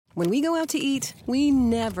When we go out to eat, we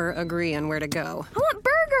never agree on where to go. I want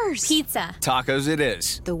burgers! Pizza. Tacos it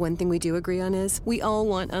is. The one thing we do agree on is we all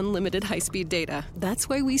want unlimited high-speed data. That's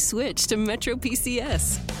why we switched to Metro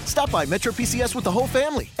PCS. Stop by Metro PCS with the whole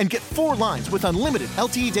family and get 4 lines with unlimited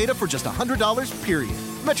LTE data for just $100, period.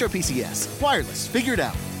 Metro PCS. Wireless. Figure it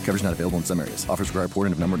out. Coverage not available in some areas. Offers require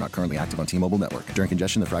port of number not currently active on T-Mobile network. During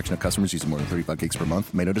congestion, the fraction of customers using more than 35 gigs per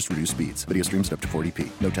month may notice reduced speeds. Video streams at up to 40p.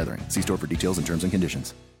 No tethering. See store for details and terms and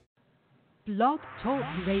conditions. Blog Talk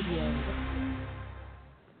Radio.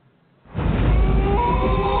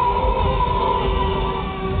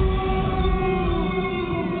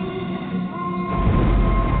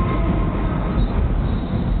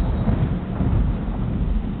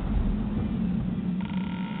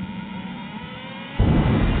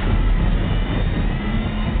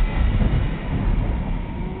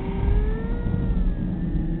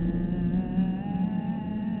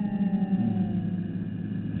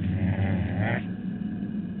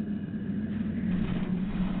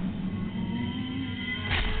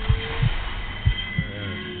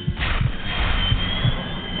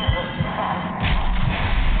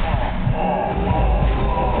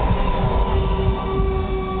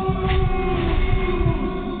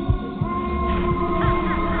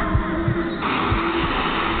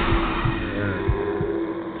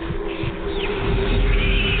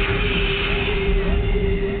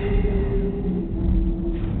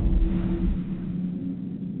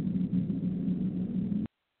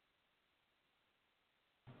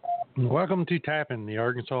 Welcome to Tapping, the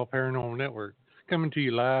Arkansas Paranormal Network, coming to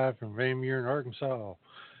you live from Van Buren, Arkansas,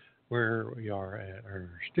 where we are at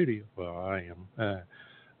our studio. Well,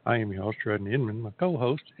 I am your host, Rodney Inman. My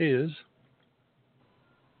co-host is...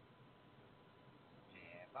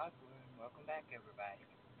 Welcome back, everybody.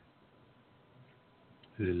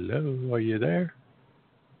 Hello, are you there?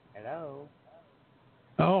 Hello.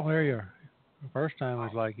 Oh, there you are. The first time it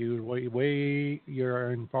was like you was way,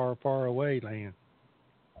 you're in far, far away land.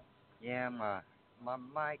 Yeah, my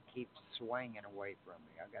mic keeps swinging away from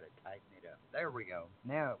me. I got to tighten it up. There we go.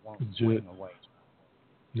 Now it won't swing away.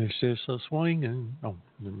 This is a swinging. Oh,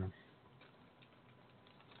 never mind.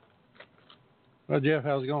 Well, Jeff,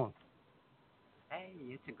 how's it going? Hey,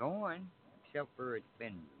 it's a going, except for it's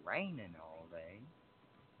been raining all day.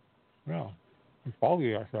 Well, it's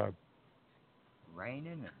foggy outside.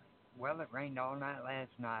 Raining? Well, it rained all night last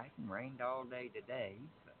night and rained all day today.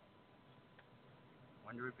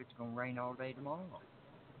 Wonder if it's going to rain all day tomorrow.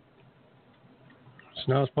 It's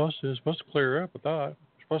supposed to clear up, I thought.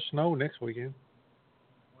 It's supposed to snow next weekend.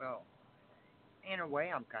 Well, in a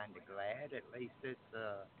way, I'm kind of glad. At least it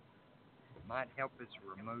might help us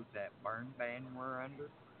remove that burn ban we're under.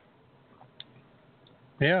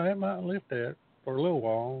 Yeah, that might lift that for a little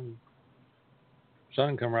while.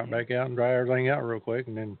 Sun come right back out and dry everything out real quick,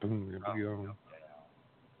 and then boom, it'll be gone.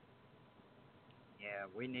 Yeah,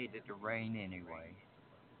 we need it to rain anyway.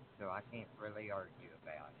 So I can't really argue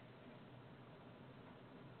about it.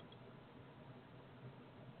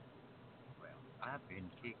 Well, I've been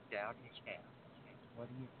kicked out of chat. What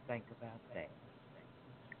do you think about that?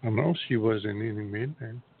 I know she wasn't in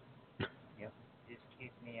there. Yep, just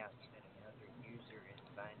kicked me out. Said another user is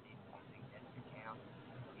signed in using this account.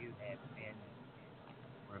 You have been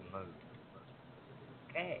removed.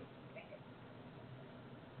 Okay.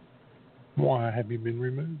 Why have you been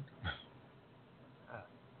removed?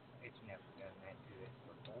 It's never done that to us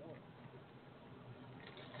before.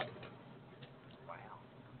 Wow.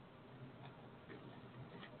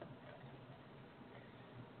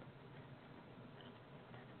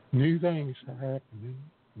 New things are happening.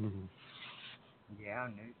 Mm-hmm. Yeah,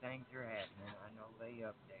 new things are happening. I know they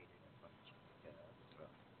updated a bunch of stuff. So.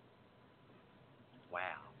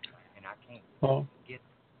 Wow. And I can't get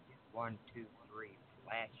 1, 2, 3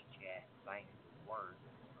 flash chat things to work.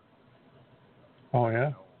 Oh,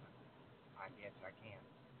 yeah? So I guess I can't.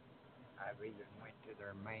 I've even went to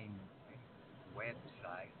their main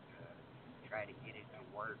website to try to get it to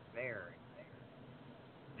work there.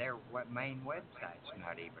 Their main website's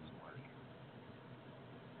not even working.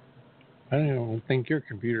 I don't think your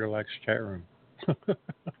computer likes chat room. Yeah,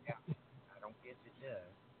 I don't guess it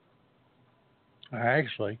does.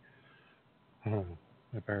 Actually,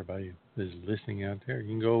 if everybody is listening out there, you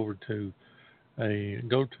can go over to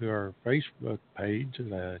our Facebook page,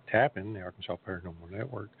 Tapping, the Arkansas Paranormal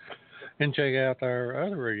Network, and check out our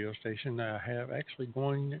other radio station that I have actually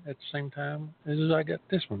going at the same time as I got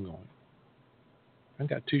this one going. I've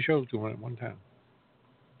got 2 shows going at one time.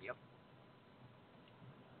 Yep.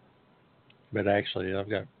 But actually, I've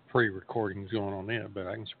got pre-recordings going on it, but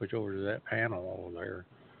I can switch over to that panel over there.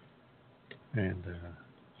 And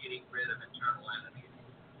getting rid of internal enemies.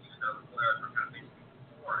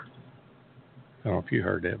 I don't know if you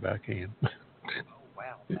heard that, but I can. Oh,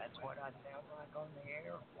 wow. That's what I sound like on the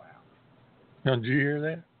air? Wow. Now, did you hear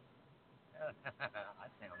that? I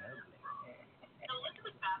sound ugly.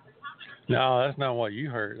 No, that's not what you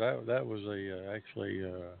heard. That was actually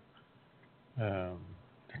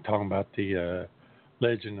talking about the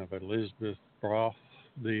legend of Elizabeth Broth,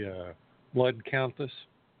 the blood countess.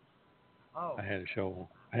 Oh. I had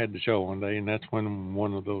the show one day, and that's when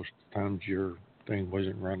one of those times your thing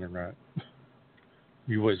wasn't running right.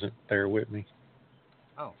 You wasn't there with me.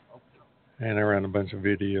 Oh, okay. And I ran a bunch of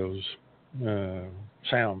videos,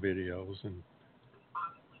 sound videos, and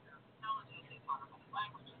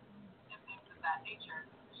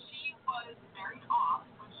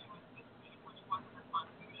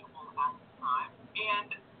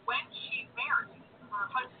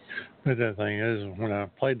but the thing is, when I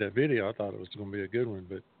played that video, I thought it was going to be a good one,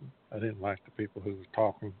 but I didn't like the people who were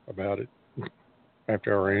talking about it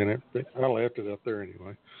after I ran it. But I left it up there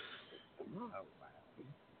anyway. Oh, wow.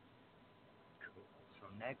 Cool. So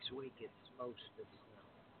next week it's supposed to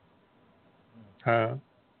snow.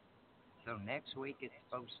 So next week it's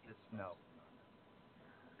supposed to snow.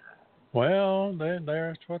 Well,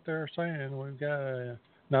 that's what they're saying. We've got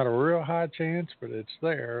not a real high chance, but it's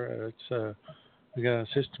there. We got a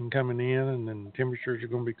system coming in, and then temperatures are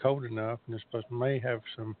going to be cold enough, and it's supposed to may have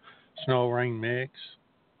some snow rain mix.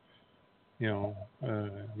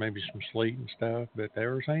 Maybe some sleet and stuff. But they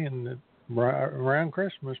were saying that around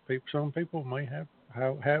Christmas, some people may have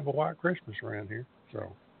a white Christmas around here.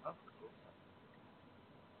 So. Oh, cool.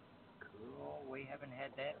 Cool. We haven't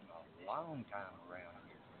had that in a long time around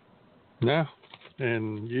here. No,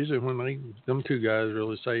 and usually when them two guys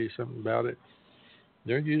really say something about it,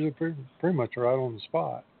 they're usually pretty much right on the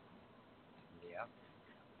spot. Yeah.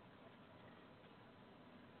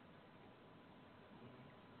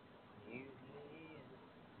 Usually.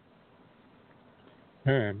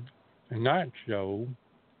 And the night show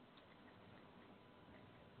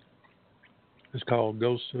is called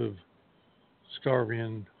Ghosts of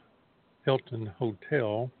Skirin Hilton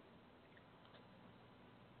Hotel.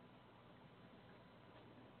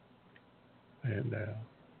 And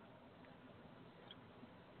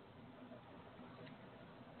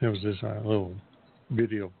there was this little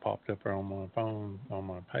video popped up there on my phone, on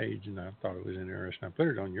my page, and I thought it was interesting. I put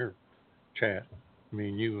it on your chat, me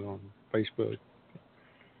and you on Facebook.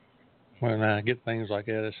 When I get things like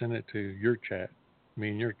that, I send it to your chat, me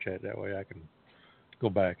and your chat. That way I can go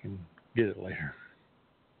back and get it later.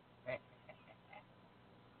 Yeah,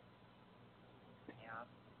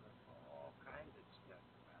 all kinds of stuff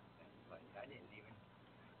about that place. I didn't even,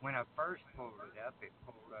 when I first pulled it up a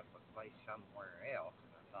place somewhere else,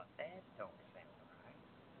 and I thought, that don't sound right.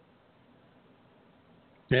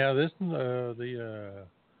 Yeah, this is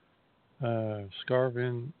the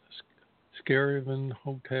Skirin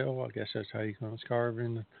Hotel. I guess that's how you call it.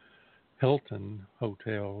 Skirin Hilton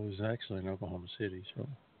Hotel is actually in Oklahoma City, so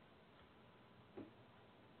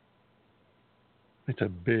it's a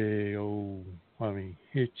big old. I mean,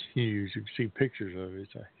 it's huge. You can see pictures of it.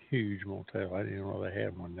 It's a huge motel. I didn't know they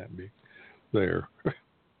had one that big there. Yeah,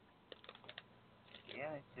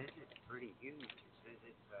 it says it's pretty huge. It says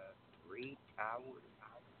it's 3 towers.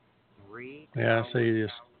 Yeah, I see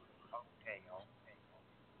this. Hotel.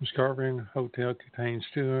 The Skirin Hotel contains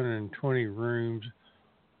 220 rooms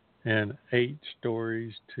and 8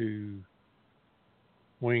 stories to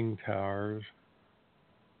wing towers.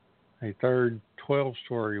 A third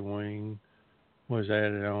 12-story wing was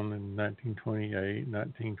added on in 1928,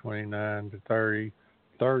 1929 to 30.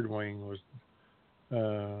 Third wing was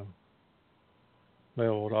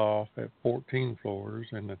leveled off at 14 floors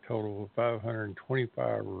and a total of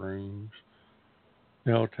 525 rooms.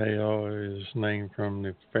 The hotel is named from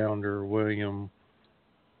the founder William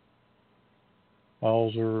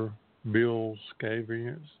Balzer Bill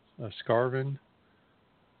Scarvin,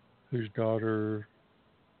 whose daughter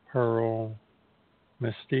Pearl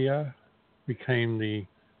Mestia became the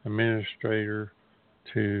administrator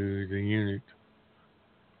to the unit.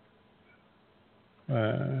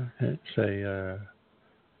 It's a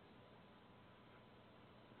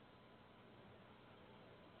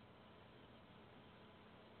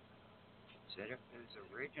Said it was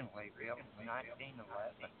originally built in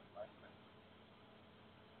 1911.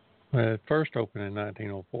 it first opened in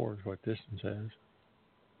 1904 is what this one says.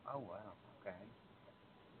 Oh, wow. Okay.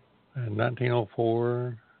 In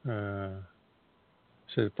 1904,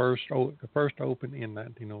 so the first opened in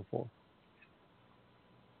 1904,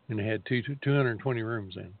 and it had 220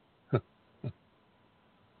 rooms in. Back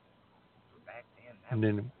then, and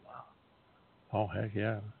then, oh heck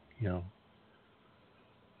yeah,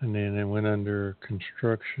 and then it went under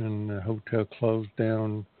construction. The hotel closed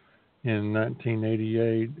down in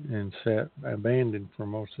 1988 and sat abandoned for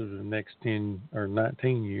most of the next 10 or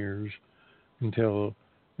 19 years until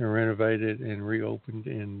they renovated and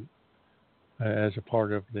reopened as a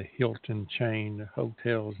part of the Hilton chain of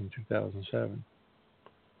hotels in 2007.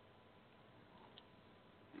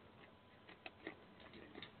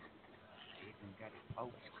 Even got a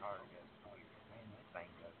postcard of man, that thing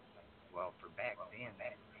goes well for back then.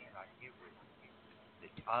 That like it was the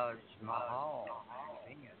Taj Mahal.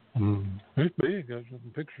 It's big. There's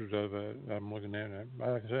some pictures of it I'm looking at.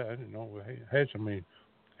 Like I said, I didn't know we had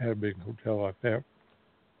had a big hotel like that.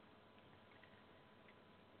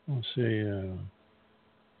 Let's see.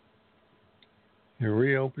 It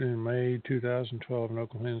reopened in May 2012 in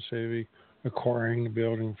Oklahoma City, acquiring the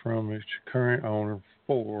building from its current owner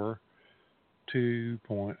for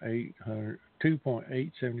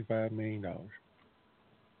 $2.875 million. Well,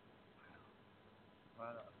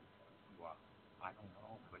 I don't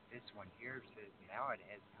know, but this one here says now it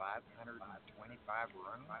has 525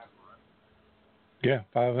 rooms. Yeah,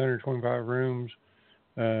 525 rooms.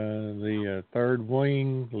 The third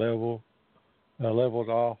wing leveled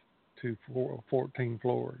off to 14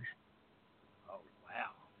 floors. Oh,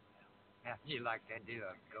 wow. How'd you like to do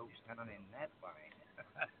a ghost hunt in that thing?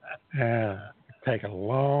 Yeah, take a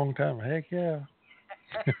long time. Heck yeah.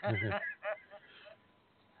 I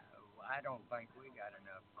don't think we got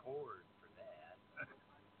enough cord for that.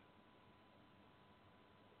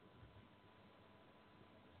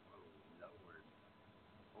 Oh, Lord.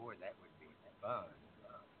 Boy, that would be fun.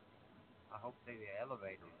 I hope the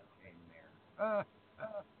elevator was in there.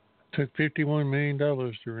 Took $51 million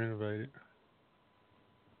to renovate it.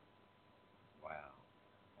 Wow.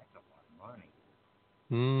 That's a lot of money.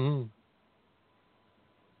 Mm-hmm.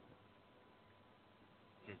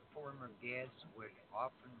 His former guests would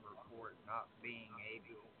often report not being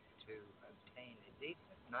able to obtain a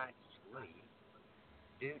decent night's sleep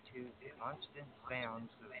due to the constant sounds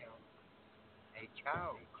of a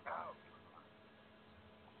child crying.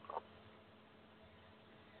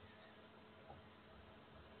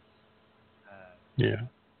 Yeah.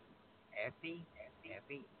 Effie,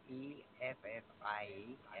 E-F-F-I-E,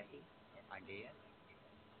 Effie, I guess,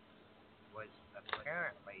 was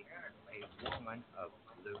apparently a woman of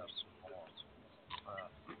loose morals.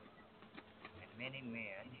 And many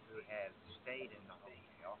men who have stayed in the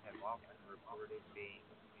hotel have often reported being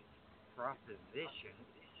propositioned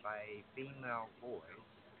by a female voice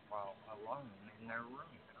while alone in their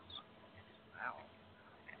rooms. Wow.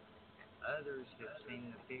 Others have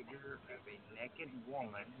seen the figure of a naked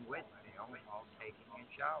woman with them while taking a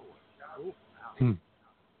shower. Ooh, wow. One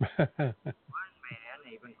man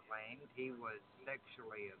even claimed he was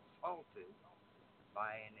sexually assaulted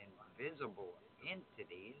by an invisible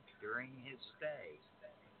entity during his stay.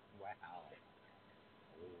 Wow.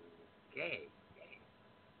 Okay.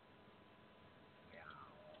 Yeah,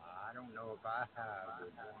 I don't know if I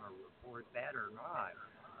would want to report that or not.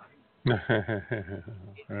 It's a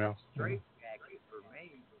straight jacket for me.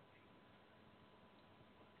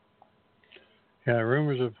 Yeah,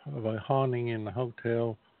 rumors of a haunting in the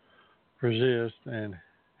hotel persist and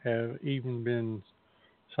have even been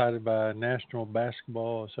cited by National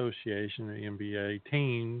Basketball Association, the NBA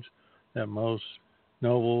teams. That most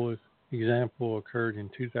notable example occurred in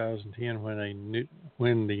 2010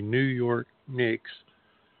 when the New York Knicks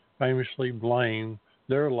famously blamed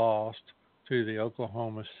their loss to the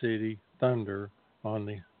Oklahoma City Thunder on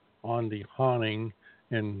the haunting,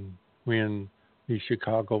 and when the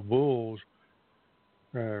Chicago Bulls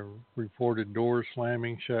reported doors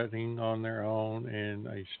slamming, shutting on their own, and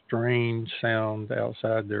a strange sound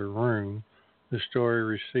outside their room. The story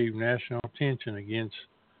received national attention again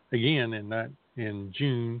in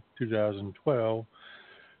June 2012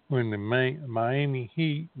 when the Miami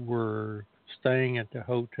Heat were staying at the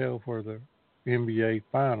hotel for the NBA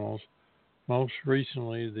Finals. Most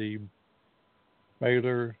recently, the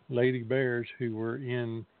Baylor Lady Bears, who were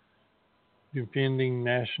in defending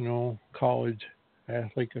National College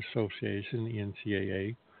Athletic Association, the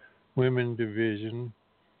NCAA, Women's Division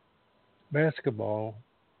Basketball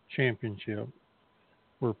Championship,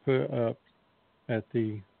 were put up at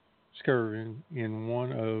the skirin in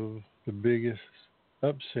one of the biggest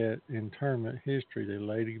upset in tournament history. The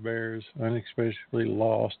Lady Bears unexpectedly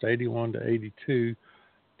lost 81-82 to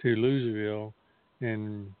Louisville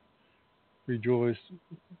and rejoiced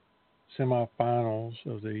semifinals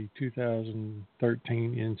of the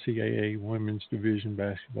 2013 NCAA Women's Division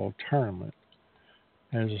Basketball Tournament.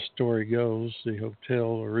 As the story goes, the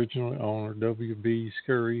hotel original owner, W.B.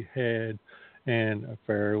 Scurry, had an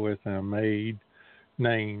affair with a maid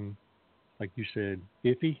name, like you said,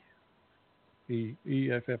 Iffy,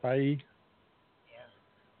 Effie, Yeah.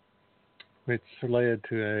 which led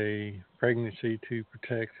to a pregnancy to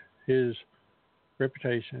protect his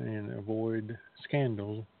reputation and avoid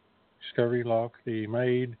scandals. Discovery locked the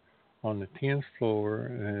maid on the 10th floor.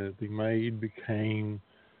 The maid became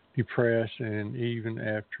depressed, and even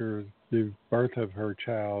after the birth of her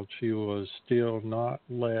child, she was still not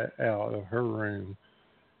let out of her room.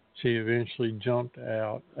 She eventually jumped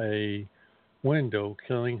out a window,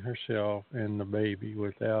 killing herself and the baby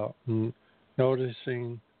without notice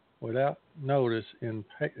in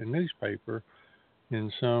a newspaper.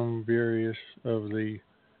 In some various of the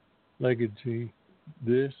legacy,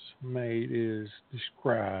 this maid is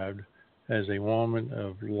described as a woman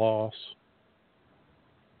of lost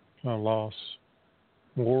morals.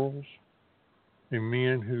 The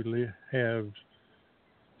men who have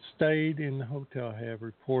stayed in the hotel have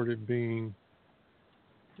reported being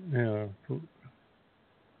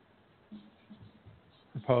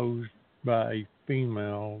proposed by a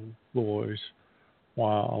female voice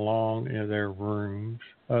while alone in their rooms.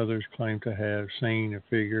 Others claim to have seen a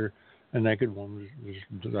figure, a naked woman.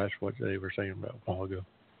 That's what they were saying about a while ago.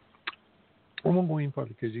 I'm going to go in for it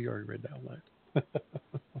because you already read that one. That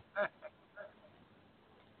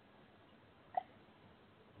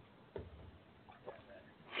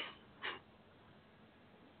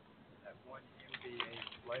one NBA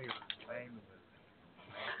player's name was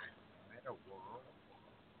Meta World.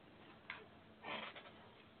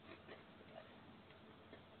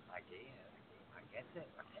 I guess it.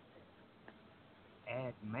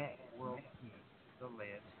 Add Matt World to the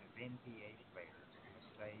list of NBA players who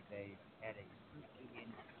say they had a freaky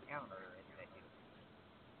encounter at the Hilton.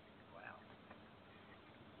 Wow.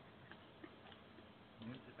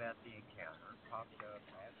 News about the encounter popped up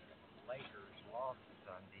after the Lakers lost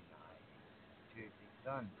Sunday night to the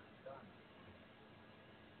Thunder.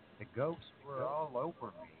 The ghosts were all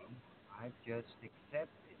over me. I just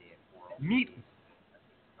accepted it. Meet.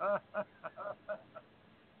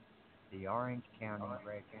 The Orange County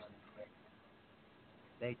Register.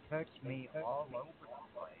 They touched me all over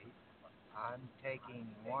the place. I'm taking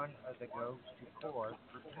one of the ghosts to court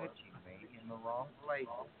for touching me in the wrong place.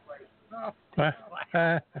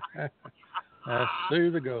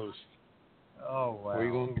 Sue the ghost. Oh,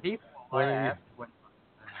 wow. People laughed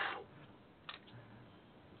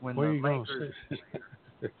when the Lakers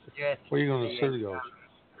just What are you going to sue the ghost?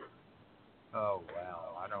 Oh,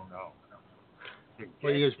 wow. I don't know.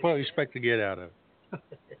 What do you expect to get out of it?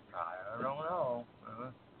 I don't know.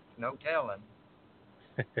 No telling.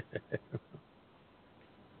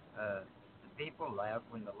 The people laughed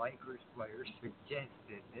when the Lakers players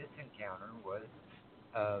suggested this encounter was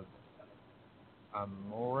of a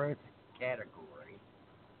Morris category,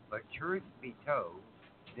 but truth be told,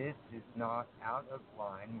 this is not out of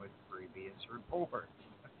line with previous reports.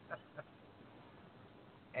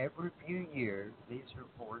 Every few years, these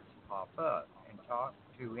reports pop up, and talk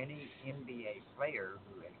to any NBA player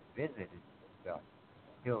who has visited the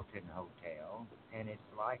Hilton Hotel, and it's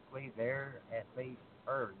likely they're at least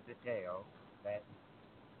heard the tale that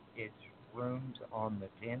its rooms on the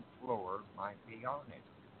 10th floor might be haunted.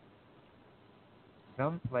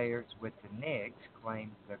 Some players with the Knicks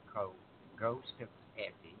claim the ghost of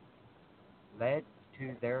Effie led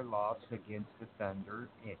to their loss against the Thunder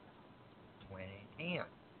in 2010.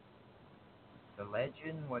 The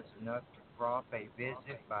legend was enough to prompt a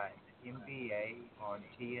visit by NBA on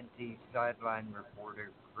TNT sideline reporter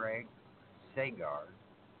Craig Sagar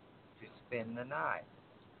to spend the night.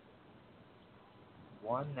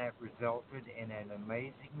 One that resulted in an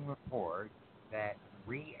amazing report that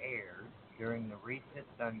re-aired during the recent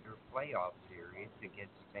Thunder playoff series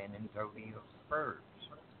against San Antonio Spurs.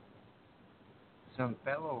 Some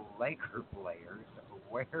fellow Laker players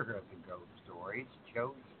aware of the ghost stories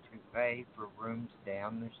chose to pay for rooms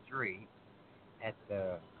down the street at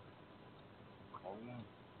the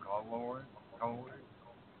Collard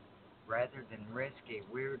rather than risk a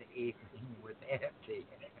weird evening with FT.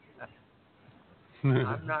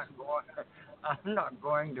 I'm not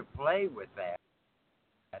going to play with that,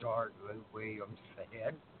 Lord Lou Williams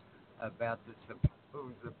said about the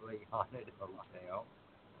supposedly haunted hotel.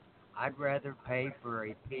 I'd rather pay for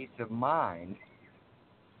a peace of mind.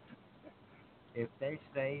 If they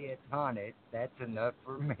say it's haunted, that's enough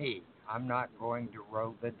for me. I'm not going to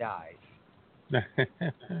roll the dice.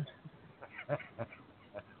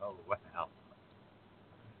 Oh, wow.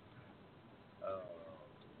 Oh.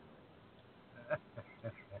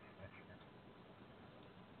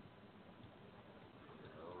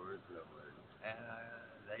 Lord.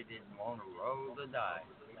 They didn't want to roll the dice.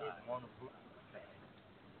 They didn't want to put that.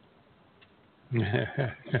 Wow.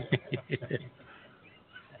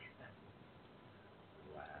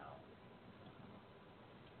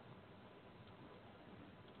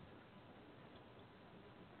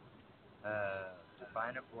 The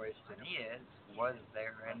final question is, was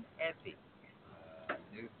there an epic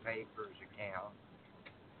newspaper's account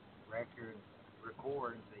records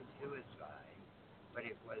a suicide, but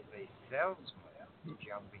it was a salesman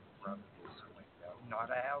jumping from his window, not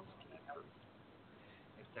a housekeeper?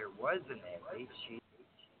 If there was an epic, she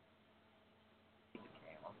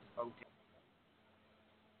account hotel.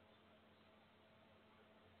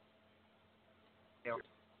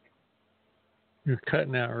 You're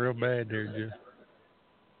cutting out real bad there, Joe.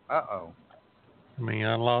 Uh-oh. I mean,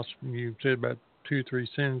 I lost, you said about 2-3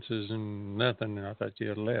 sentences and nothing, and I thought you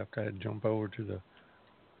had left. I had to jump over to the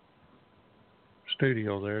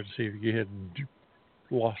studio there to see if you had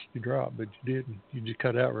lost your drop, but you didn't. You just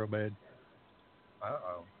cut out real bad.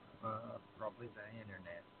 Uh-oh. Probably the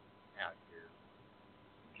internet out here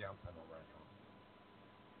jumping around.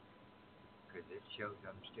 Because it shows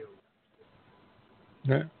I'm still,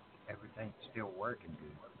 Yeah. everything's still working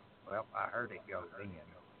good. Well, I heard it go then.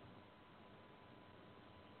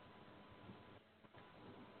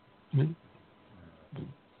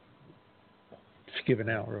 It's giving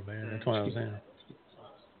out real bad. That's what I was saying.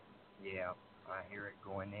 Yeah, I hear it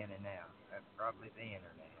going in and out. That's probably the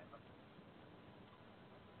internet.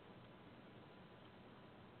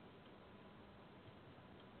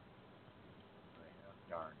 Well,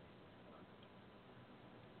 darn it.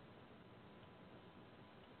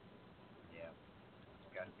 Yeah,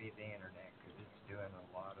 it's got to be the internet because it's doing a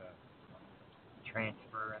lot of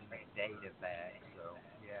transferring the data back. So,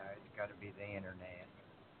 yeah, it's got to be the internet.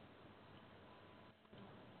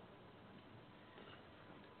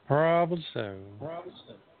 Probably so. Well,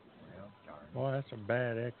 darn it. Boy, that's a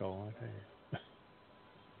bad echo, I tell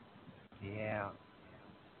you. Yeah.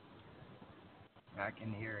 I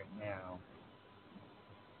can hear it now.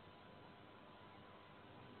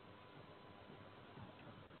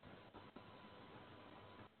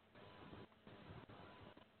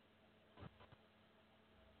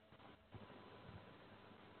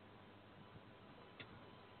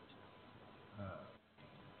 I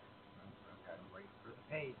gotta wait for the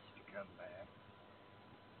page to come back.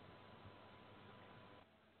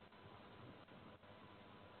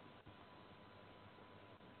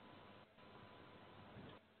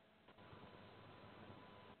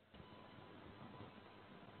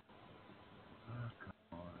 Oh,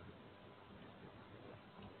 come on.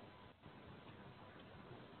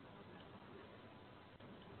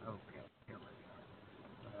 Okay, here we go.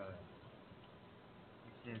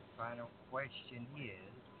 It says final question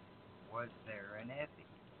is, was there an ethic?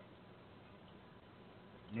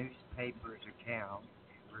 Newspaper's account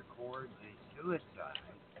records a suicide,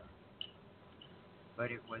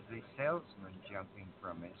 but it was a salesman jumping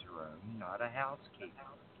from his room, not a housekeeper.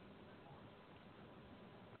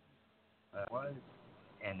 Was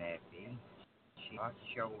an epic. She not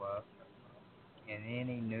show up in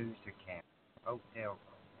any news account, hotel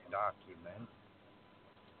document,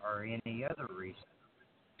 or any other reason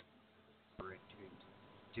for a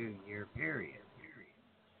 2-year period.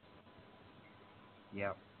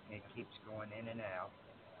 Yep, it keeps going in and out.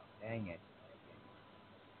 Dang it.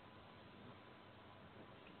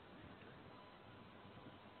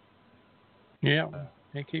 Yeah,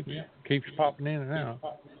 it keeps popping in and out.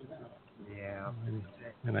 Yeah.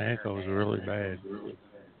 And the echo is really bad.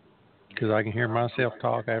 Because I can hear myself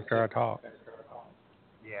talk after I talk.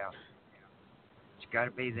 Yeah. It's got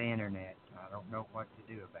to be the internet. I don't know what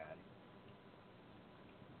to do about it.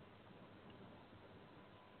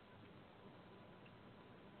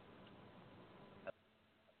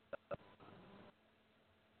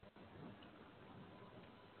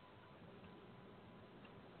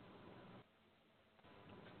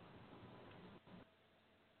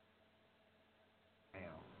 Now,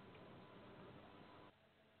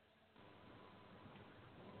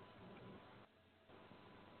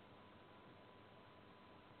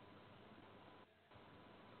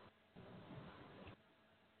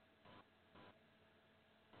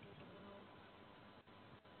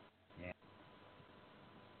 yeah. Man.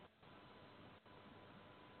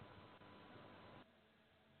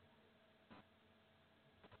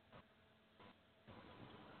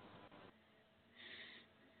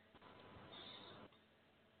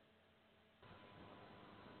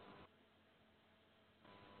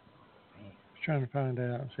 I was trying to find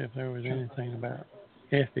out, see if there was anything about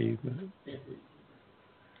Effie, but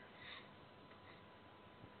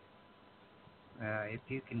If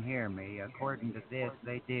you can hear me, according to this,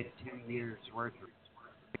 they did 2 years worth of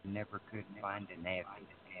never could find an Effie.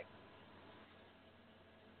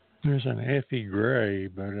 There's an Effie Gray,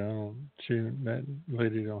 but I don't. That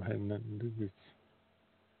lady don't have nothing to do with.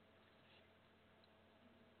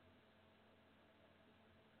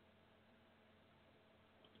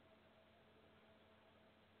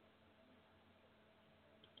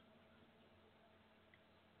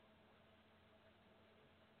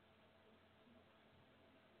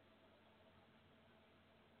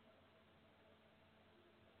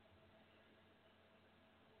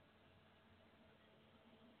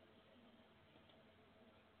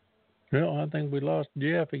 Well, I think we lost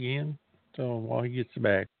Jeff again. So while he gets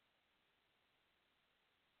back,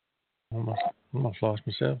 almost lost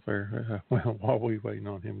myself there. Well, while we waiting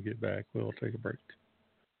on him to get back, we'll take a break.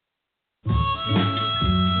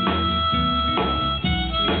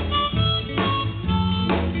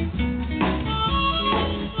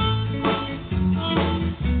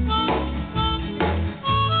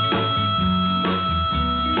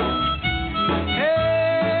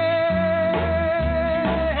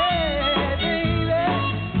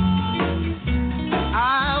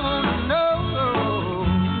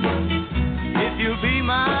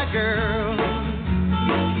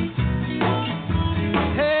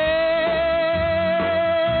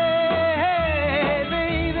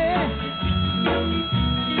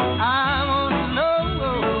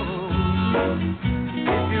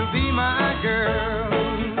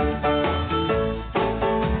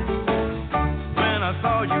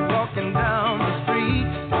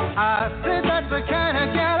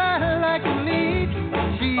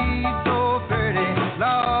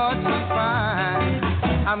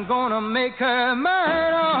 I'm gonna make her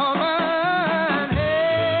mine, all mine.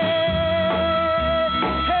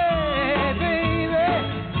 Hey, baby,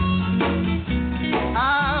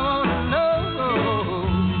 I wanna know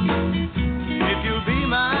if you'll be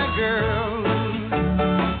my girl.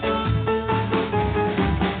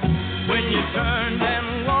 When you turned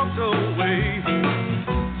and walked away,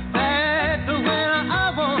 that's when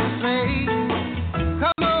I wanna say,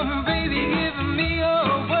 come on, baby, give me your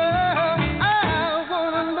word. I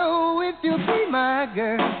wanna know if you'll be my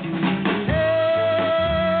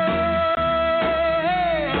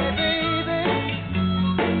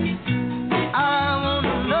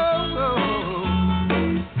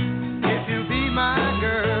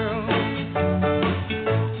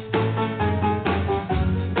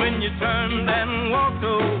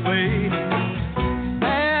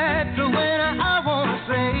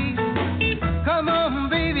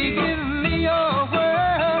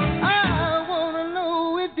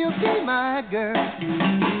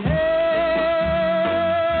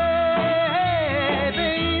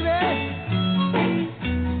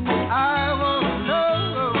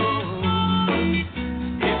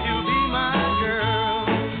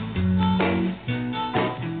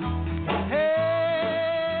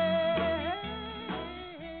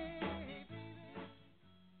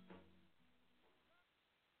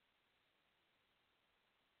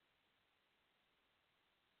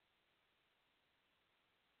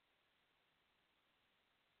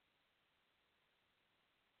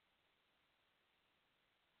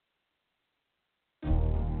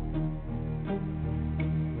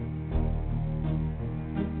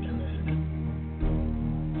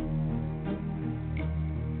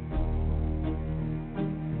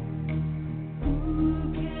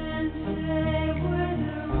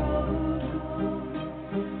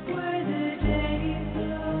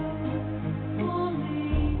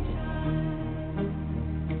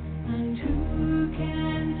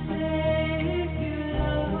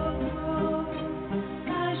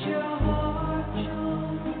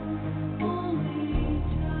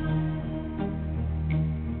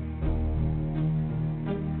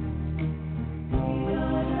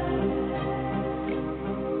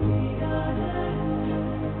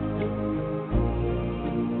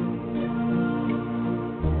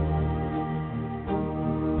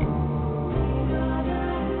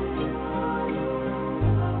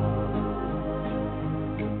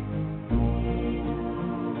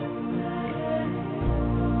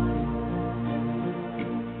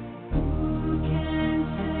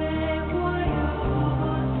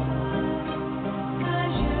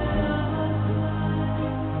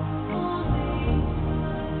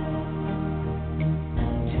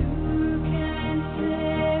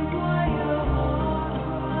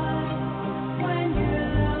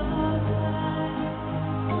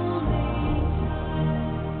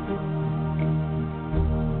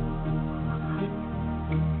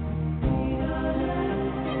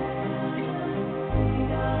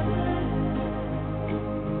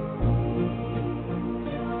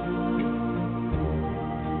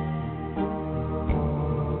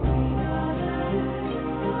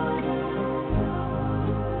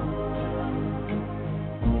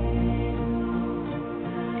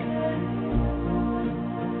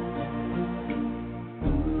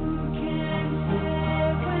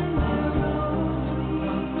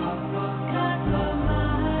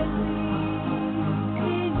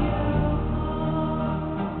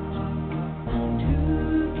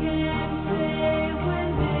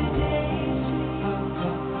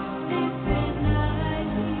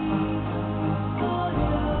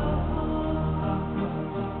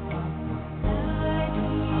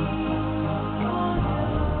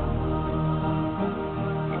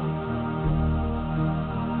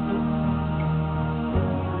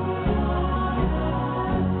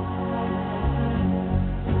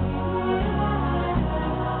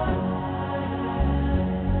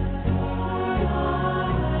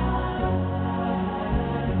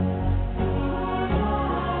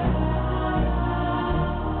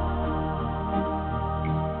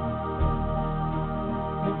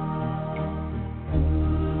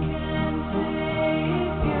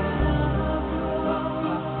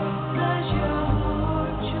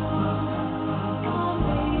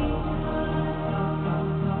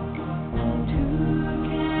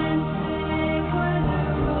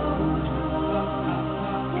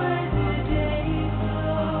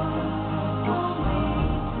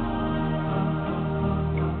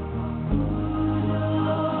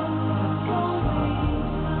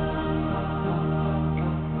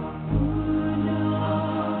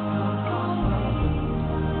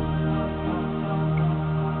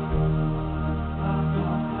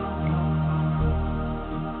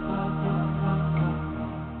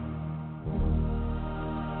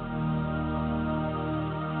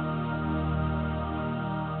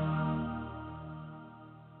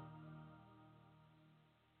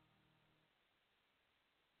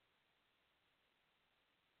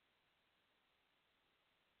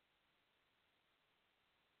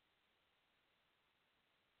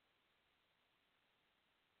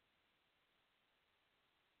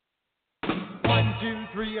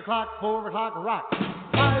 2, 3 o'clock, 4 o'clock, rock.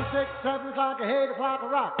 5, 6, 7 o'clock, 8 o'clock,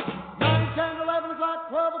 rock. 9, 10, 11 o'clock,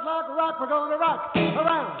 12 o'clock, rock. We're gonna rock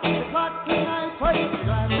around the clock tonight. Play the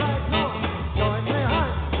glad right on. Join me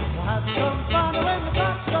high. We'll have some fun when the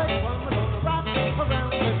clock strikes 1. We're gonna rock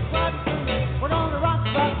around the clock tonight. We're gonna rock,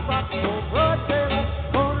 rock, rock, so broad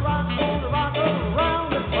daylight. Gonna rock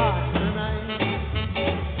around the clock tonight.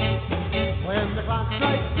 When the clock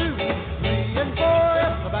strikes 2, 3, and 4,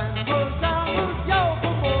 if the band goes down, we'll yell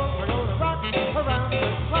for more. We're gonna rock around the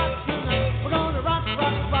clock tonight. We're gonna rock,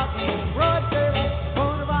 rock, rock, so broad daylight.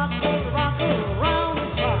 Gonna rock around the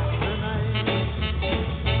clock tonight.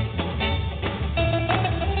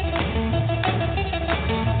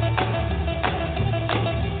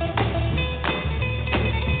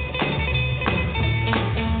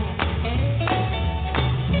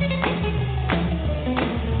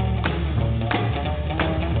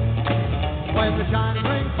 When the chimes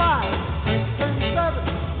ring 5, 6, and 7,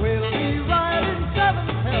 we'll be right in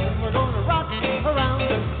 7th heaven. We're gonna rock around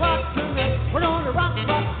the clock tonight. We're gonna rock,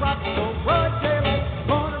 rock, rock, so broad daylight.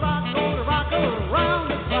 Gonna rock around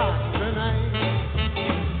the clock tonight.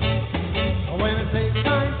 When it takes 9,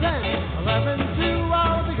 10, 11, 2,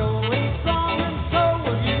 I'll be going strong, and so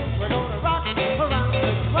will you. We're gonna rock around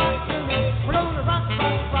the clock tonight. We're gonna rock,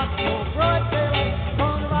 rock, rock, so broad daylight.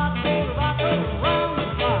 Gonna rock around the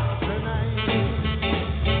clock tonight.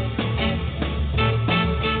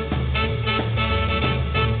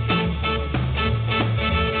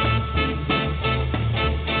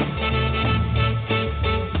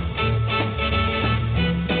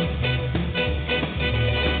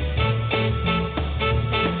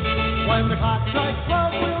 When the clock strikes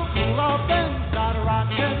 12, we'll cool off then start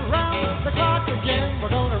rocking around the clock again. We're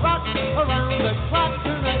gonna rock around the clock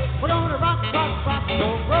tonight. We're gonna rock, rock, rock,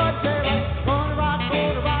 so broad daylight. Gonna rock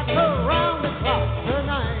around the clock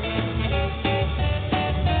tonight.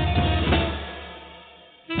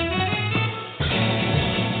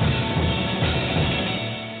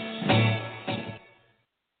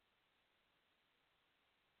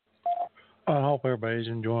 I hope everybody's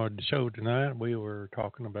enjoyed the show tonight. We were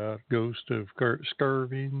talking about Ghost of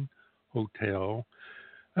Skirin Hotel.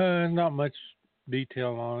 Not much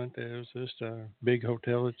detail on it. There's just a big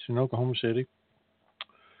hotel. It's in Oklahoma City.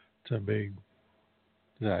 It's a big,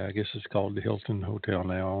 I guess it's called the Hilton Hotel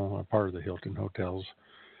now, a part of the Hilton Hotels.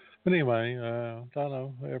 But anyway, I don't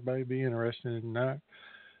know, everybody be interested in that.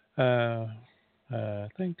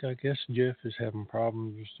 I guess Jeff is having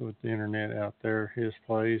problems with the internet out there. His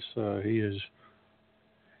place, he's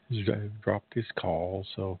dropped his call.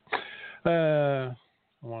 So I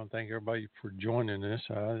want to thank everybody for joining us.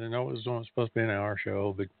 I know it was only supposed to be an hour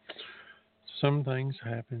show, but some things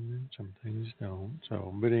happen and some things don't.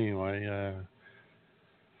 So, but anyway,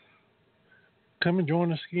 come and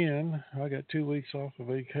join us again. I got 2 weeks off of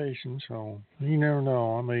vacation, so you never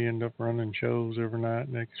know. I may end up running shows every night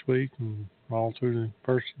next week and all through the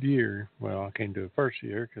first of the year. Well, I can't do it first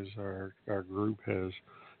year because our group has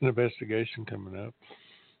an investigation coming up,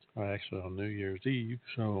 actually on New Year's Eve.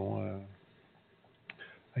 So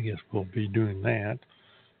I guess we'll be doing that.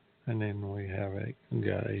 And then we have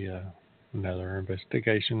another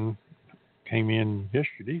investigation came in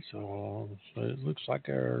yesterday, so it looks like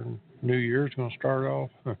our New Year's going to start off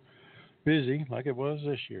busy like it was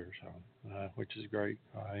this year, so which is great.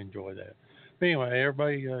 I enjoy that. But anyway,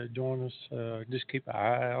 everybody join us. Just keep an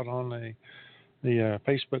eye out on the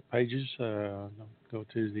Facebook pages. Go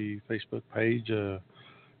to the Facebook page,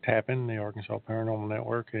 tap in the Arkansas Paranormal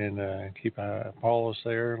Network, and follow us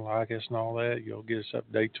there, like us and all that. You'll get us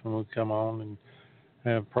updates when we come on and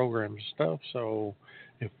have programs and stuff. So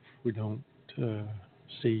if we don't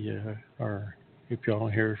see you, or if y'all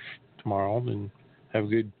don't hear tomorrow, then have a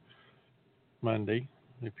good Monday.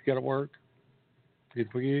 If you got to work, good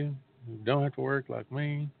for you. If you don't have to work like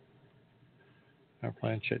me, our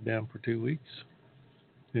plan shut down for 2 weeks.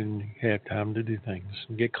 Then you have time to do things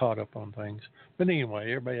and get caught up on things. But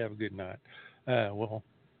anyway, everybody have a good night. We'll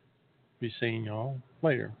be seeing y'all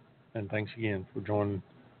later. And thanks again for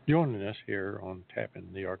joining us here on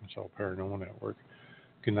Tapping the Arkansas Paranormal Network.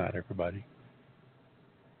 Good night, everybody.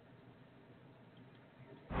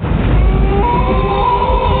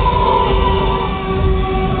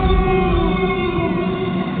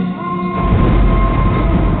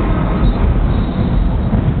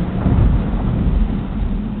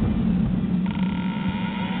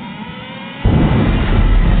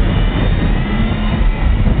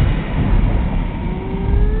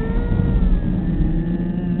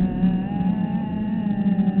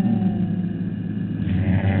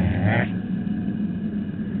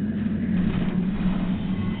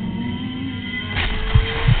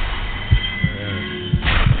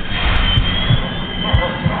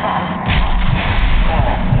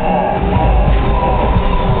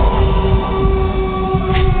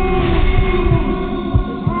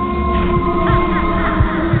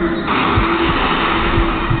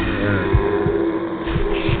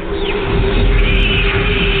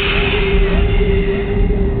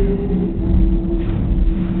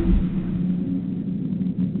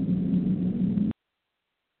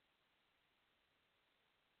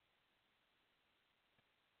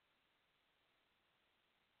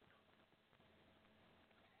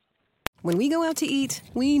 When we go out to eat,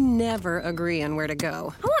 we never agree on where to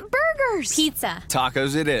go. I want burgers! Pizza.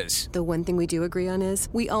 Tacos it is. The one thing we do agree on is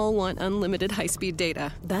we all want unlimited high-speed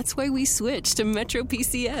data. That's why we switched to Metro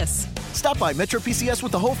PCS. Stop by Metro PCS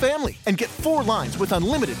with the whole family and get 4 lines with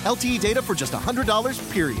unlimited LTE data for just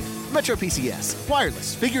 $100, period. Metro PCS.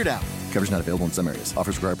 Wireless. Figured out. Coverage not available in some areas.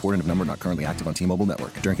 Offers require port and of number not currently active on T-Mobile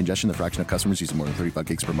network. During congestion, the fraction of customers using more than 35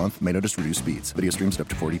 gigs per month may notice reduced speeds. Video streams at up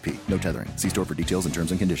to 40p. No tethering. See store for details and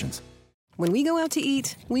terms and conditions. When we go out to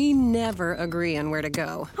eat, we never agree on where to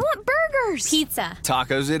go. I want burgers! Pizza.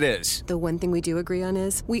 Tacos it is. The one thing we do agree on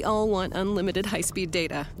is we all want unlimited high-speed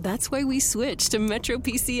data. That's why we switched to Metro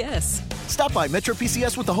PCS. Stop by Metro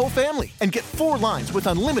PCS with the whole family and get 4 lines with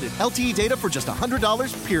unlimited LTE data for just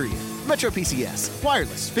 $100, period. Metro PCS.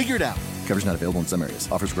 Wireless. Figured out. Coverage not available in some areas.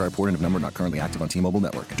 Offers require port and of number not currently active on T-Mobile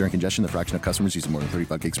network. During congestion, the fraction of customers using more than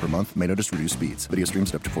 35 gigs per month may notice reduced speeds. Video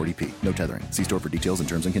streams at up to 40p. No tethering. See store for details and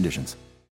terms and conditions.